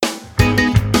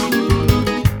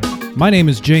My name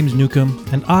is James Newcomb,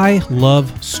 and I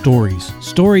love stories.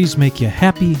 Stories make you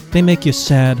happy, they make you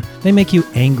sad, they make you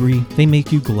angry, they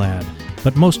make you glad.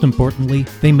 But most importantly,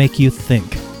 they make you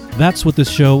think. That's what this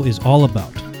show is all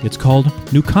about. It's called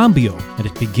Newcombio, and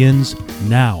it begins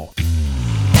now.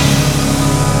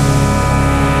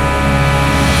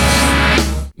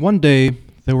 One day,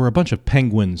 there were a bunch of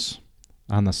penguins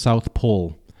on the South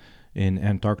Pole in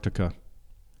Antarctica,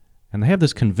 and they have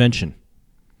this convention,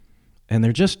 and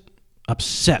they're just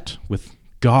upset with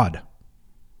God.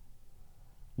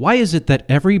 Why is it that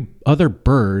every other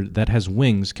bird that has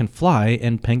wings can fly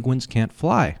and penguins can't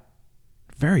fly?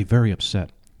 Very, very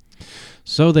upset.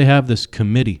 So they have this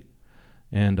committee,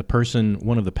 and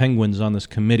one of the penguins on this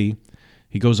committee,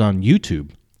 he goes on YouTube,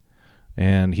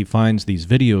 and he finds these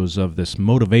videos of this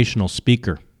motivational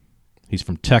speaker. He's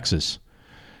from Texas,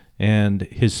 and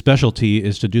his specialty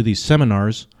is to do these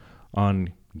seminars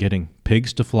on getting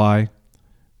pigs to fly,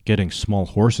 getting small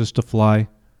horses to fly.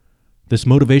 This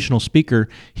motivational speaker,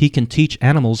 he can teach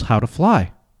animals how to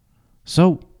fly.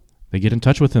 So they get in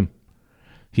touch with him.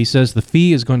 He says the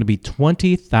fee is going to be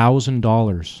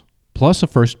 $20,000 plus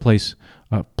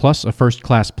a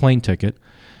first-class plane ticket,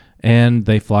 and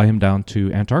they fly him down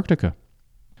to Antarctica.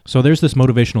 So there's this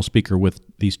motivational speaker with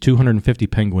these 250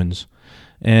 penguins,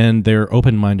 and they're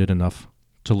open-minded enough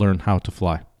to learn how to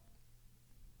fly.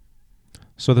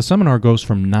 So the seminar goes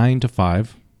from 9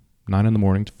 in the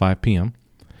morning to 5 p.m.,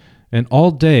 and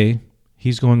all day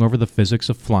he's going over the physics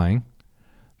of flying,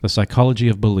 the psychology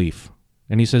of belief.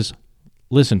 And he says,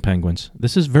 listen, penguins,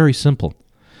 this is very simple.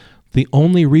 The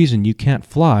only reason you can't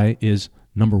fly is,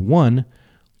 number one,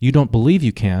 you don't believe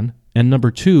you can, and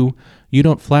number two, you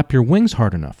don't flap your wings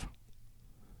hard enough.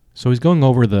 So he's going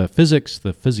over the physics,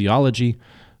 the physiology,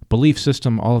 belief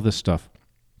system, all of this stuff.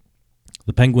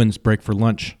 The penguins break for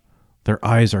lunch. Their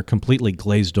eyes are completely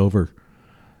glazed over.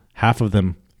 Half of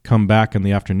them come back in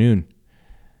the afternoon.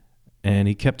 And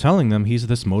he kept telling them he's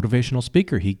this motivational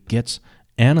speaker. He gets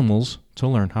animals to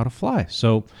learn how to fly.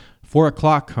 So 4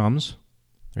 o'clock comes.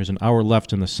 There's an hour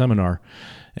left in the seminar.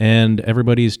 And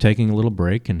everybody's taking a little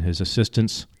break, and his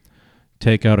assistants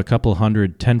take out a couple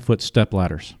hundred 10-foot step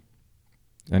ladders.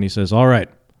 And he says, all right,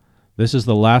 this is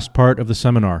the last part of the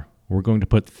seminar. We're going to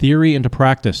put theory into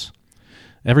practice.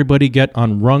 Everybody get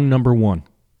on rung number 1.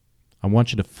 I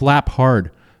want you to flap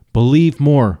hard, believe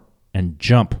more, and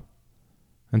jump.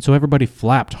 And so everybody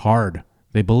flapped hard.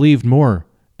 They believed more,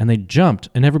 and they jumped,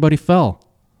 and everybody fell.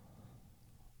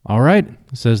 All right,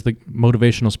 says the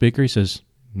motivational speaker. He says,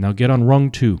 now get on rung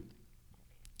 2.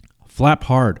 Flap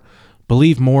hard,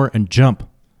 believe more, and jump.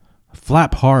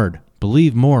 Flap hard,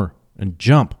 believe more, and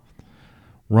jump.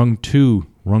 Rung 2,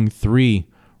 rung 3,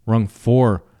 rung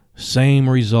 4, same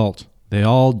result. They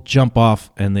all jump off,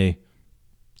 and they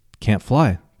can't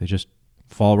fly. They just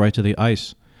fall right to the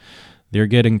ice. They're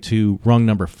getting to rung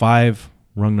number 5,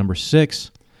 rung number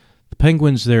 6. The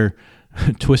penguins, they're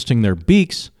twisting their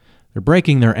beaks. They're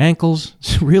breaking their ankles.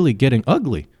 It's really getting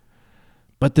ugly.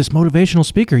 But this motivational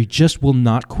speaker, he just will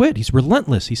not quit. He's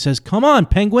relentless. He says, come on,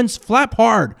 penguins, flap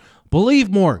hard, believe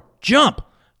more, jump.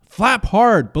 Flap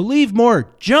hard, believe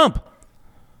more, jump.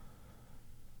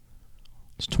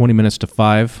 It's 20 minutes to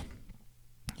 5.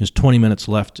 There's 20 minutes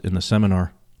left in the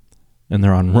seminar, and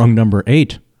they're on rung number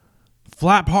 8.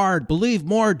 Flap hard, believe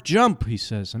more, jump, he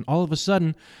says. And all of a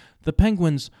sudden, the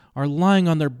penguins are lying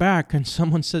on their back, and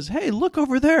someone says, hey, look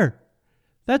over there.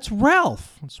 That's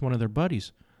Ralph. That's one of their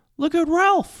buddies. Look at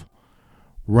Ralph.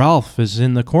 Ralph is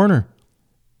in the corner,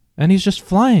 and he's just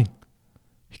flying.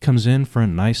 He comes in for a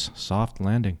nice, soft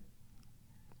landing.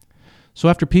 So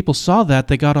after people saw that,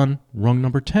 they got on rung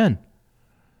number 10.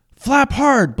 Flap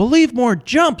hard, believe more,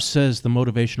 jump, says the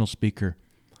motivational speaker.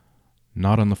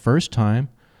 Not on the first time,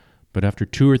 but after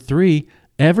 2 or 3,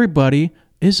 everybody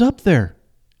is up there.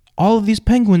 All of these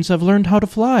penguins have learned how to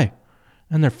fly,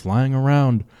 and they're flying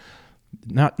around.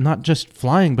 Not just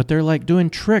flying, but they're like doing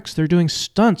tricks. They're doing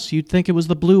stunts. You'd think it was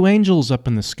the Blue Angels up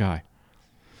in the sky.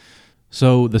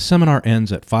 So the seminar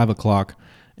ends at 5 o'clock,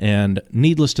 and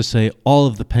needless to say, all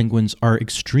of the penguins are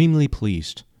extremely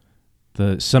pleased.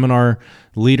 The seminar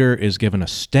leader is given a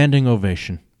standing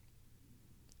ovation.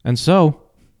 And so,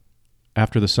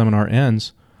 after the seminar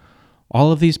ends,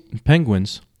 all of these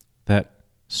penguins that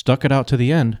stuck it out to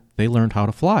the end, they learned how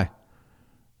to fly.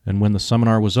 And when the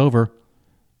seminar was over,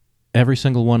 every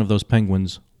single one of those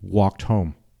penguins walked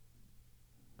home.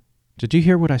 Did you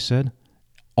hear what I said?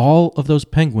 All of those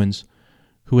penguins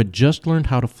who had just learned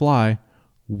how to fly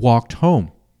walked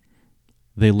home.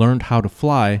 They learned how to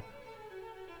fly,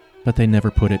 but they never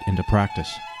put it into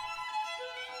practice.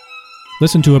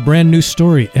 Listen to a brand new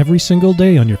story every single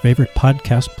day on your favorite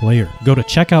podcast player. Go to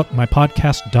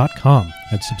checkoutmypodcast.com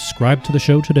and subscribe to the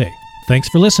show today. Thanks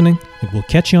for listening, and we'll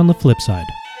catch you on the flip side.